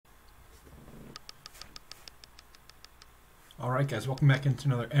Alright guys, welcome back into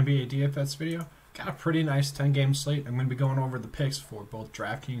another NBA DFS video. Got a pretty nice 10-game slate. I'm going to be going over the picks for both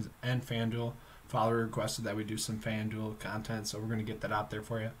Draftkings and Fanduel. Follower requested that we do some Fanduel content, so we're going to get that out there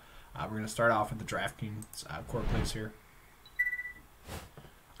for you. We're going to start off with the Draftkings core plays here.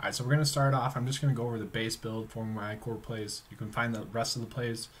 Alright, so we're going to start off. I'm just going to go over the base build for my core plays. You can find the rest of the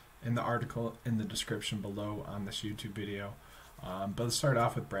plays in the article in the description below on this YouTube video. But let's start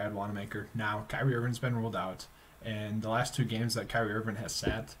off with Brad Wanamaker. Now, Kyrie Irving's been ruled out. And the last two games that Kyrie Irving has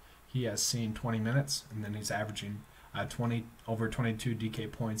sat, he has seen 20 minutes, and then he's averaging over 22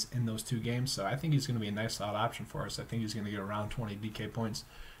 DK points in those two games. So I think he's going to be a nice solid option for us. I think he's going to get around 20 DK points.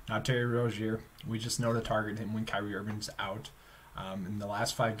 Now Terry Rozier, we just know to target him when Kyrie Irving's out. In the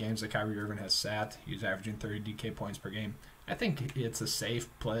last 5 games that Kyrie Irving has sat, he's averaging 30 DK points per game. I think it's a safe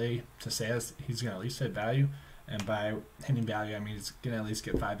play to say he's going to at least hit value. And by hitting value, I mean he's going to at least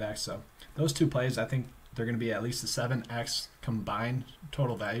get 5x. So those two plays, I think, they're going to be at least a 7x combined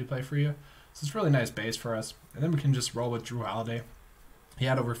total value play for you. So it's a really nice base for us. And then we can just roll with Jrue Holiday. He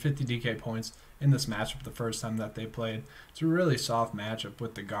had over 50 DK points in this matchup the first time that they played. It's a really soft matchup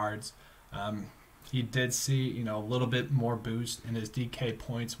with the guards. He did see, a little bit more boost in his DK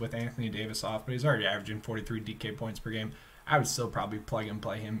points with Anthony Davis off, but he's already averaging 43 DK points per game. I would still probably plug and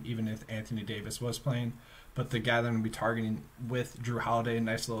play him even if Anthony Davis was playing. But the guy that I'm going to be targeting with Jrue Holiday, a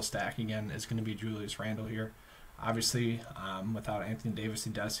nice little stack again, is going to be Julius Randle here. Obviously, without Anthony Davis, he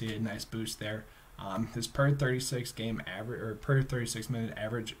does see a nice boost there. His per 36 game average, or per 36 minute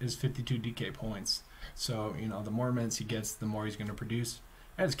average, is 52 DK points. So the more minutes he gets, the more he's going to produce.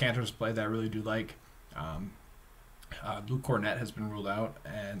 And his Kanter's play that I really do like. Luke Cornett has been ruled out,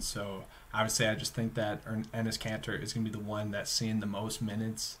 and so obviously I just think that Enes Kanter is going to be the one that's seeing the most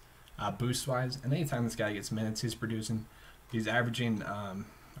minutes. Boost wise, and anytime this guy gets minutes, he's averaging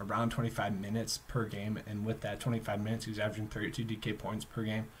around 25 minutes per game, and with that 25 minutes he's averaging 32 DK points per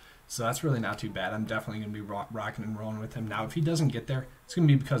game, so that's really not too bad. I'm definitely going to be rocking and rolling with him. Now if he doesn't get there, it's going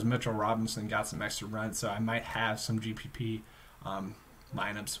to be because Mitchell Robinson got some extra run, so I might have some GPP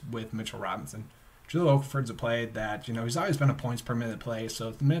lineups with Mitchell Robinson. Jahlil Okafor's a play that he's always been a points per minute play, so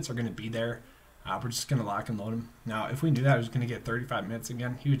if the minutes are going to be there, we're just going to lock and load him. Now, if we knew that he was going to get 35 minutes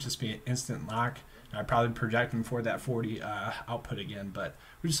again, he would just be an instant lock. I'd probably project him for that 40 output again, but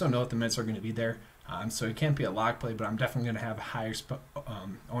we just don't know if the minutes are going to be there. So it can't be a lock play, but I'm definitely going to have a high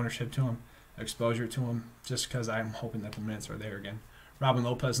ownership to him, exposure to him, just because I'm hoping that the minutes are there again. Robin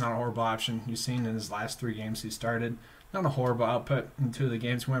Lopez, not a horrible option. You've seen in his last 3 games he started. Not a horrible output in 2 of the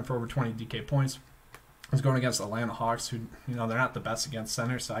games. He went for over 20 DK points. He's going against the Atlanta Hawks, who, they're not the best against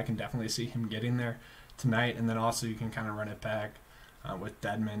center, so I can definitely see him getting there tonight. And then also you can kind of run it back with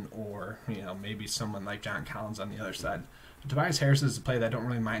Dedmon or, maybe someone like John Collins on the other side. Tobias Harris is a play that I don't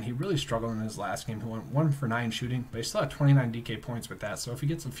really mind. He really struggled in his last game. He went 1 for 9 shooting, but he still had 29 DK points with that. So if he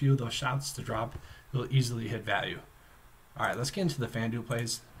gets a few of those shots to drop, he'll easily hit value. All right, let's get into the Fanduel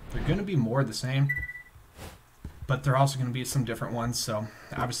plays. They're going to be more the same, but they're also going to be some different ones. So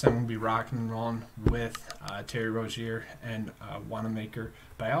obviously I'm going to be rocking and rolling with Terry Rozier and Wanamaker.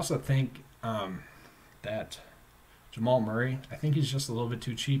 But I also think that Jamal Murray, I think he's just a little bit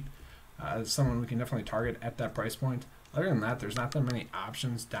too cheap. Someone we can definitely target at that price point. Other than that, there's not that many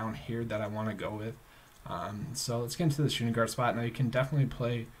options down here that I want to go with. So let's get into the shooting guard spot. Now you can definitely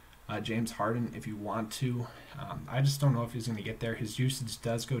play James Harden if you want to. I just don't know if he's going to get there. His usage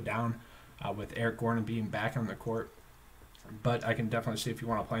does go down with Eric Gordon being back on the court. But I can definitely see if you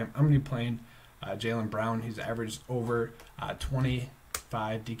want to play him. I'm going to be playing Jaylen Brown. He's averaged over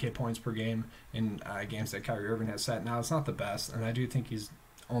 25 DK points per game in games that Kyrie Irving has set. Now, it's not the best, and I do think he's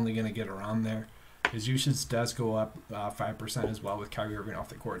only going to get around there. His usage does go up 5% as well with Kyrie Irving off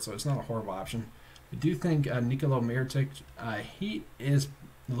the court, so it's not a horrible option. I do think Nikola Mirotic, he is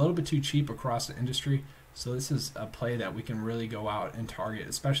a little bit too cheap across the industry, so this is a play that we can really go out and target,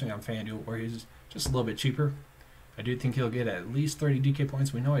 especially on FanDuel, where he's just a little bit cheaper. I do think he'll get at least 30 DK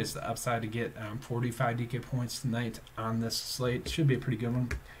points. We know he has the upside to get 45 DK points tonight on this slate. Should be a pretty good one.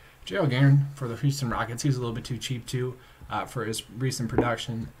 J.L. Garren for the Houston Rockets, he's a little bit too cheap too for his recent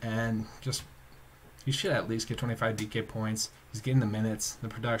production, and just he should at least get 25 DK points. He's getting the minutes. The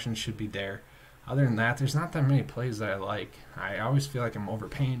production should be there. Other than that, there's not that many plays that I like. I always feel like I'm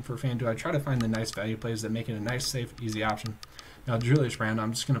overpaying for FanDuel. I try to find the nice value plays that make it a nice, safe, easy option. Now, Julius Randle,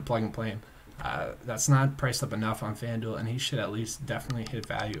 I'm just going to plug and play him. That's not priced up enough on FanDuel, and he should at least definitely hit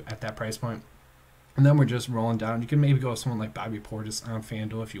value at that price point. And then we're just rolling down. You can maybe go with someone like Bobby Portis on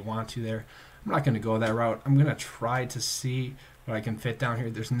FanDuel if you want to there. I'm not going to go that route. I'm going to try to see what I can fit down here.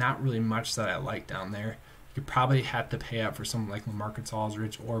 There's not really much that I like down there. You could probably have to pay up for someone like LaMarcus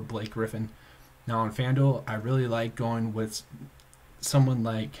Aldridge or Blake Griffin. Now on Fanduel, I really like going with someone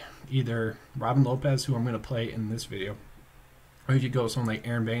like either Robin Lopez, who I'm going to play in this video, or you could go with someone like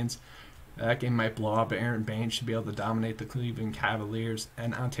Aaron Baines. That game might blow up, but Aaron Baines should be able to dominate the Cleveland Cavaliers,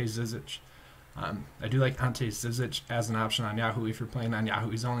 and Ante Zizic. I do like Ante Zizic as an option on Yahoo if you're playing on Yahoo.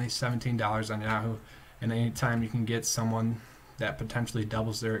 He's only $17 on Yahoo, and anytime you can get someone that potentially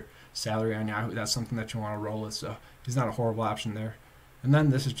doubles their salary on Yahoo, that's something that you want to roll with. So he's not a horrible option there. And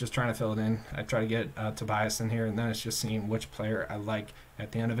then this is just trying to fill it in. I try to get Tobias in here, and then it's just seeing which player I like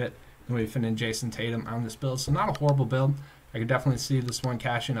at the end of it. Then we fit in Jason Tatum on this build. So not a horrible build. I could definitely see this one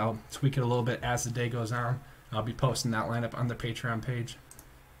cashing. I'll tweak it a little bit as the day goes on. I'll be posting that lineup on the Patreon page.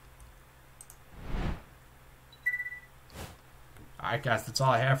 Alright guys, that's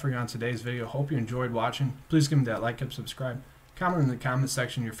all I have for you on today's video. Hope you enjoyed watching. Please give me that like, up, subscribe. Comment in the comment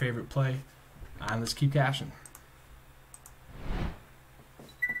section your favorite play. And let's keep cashing.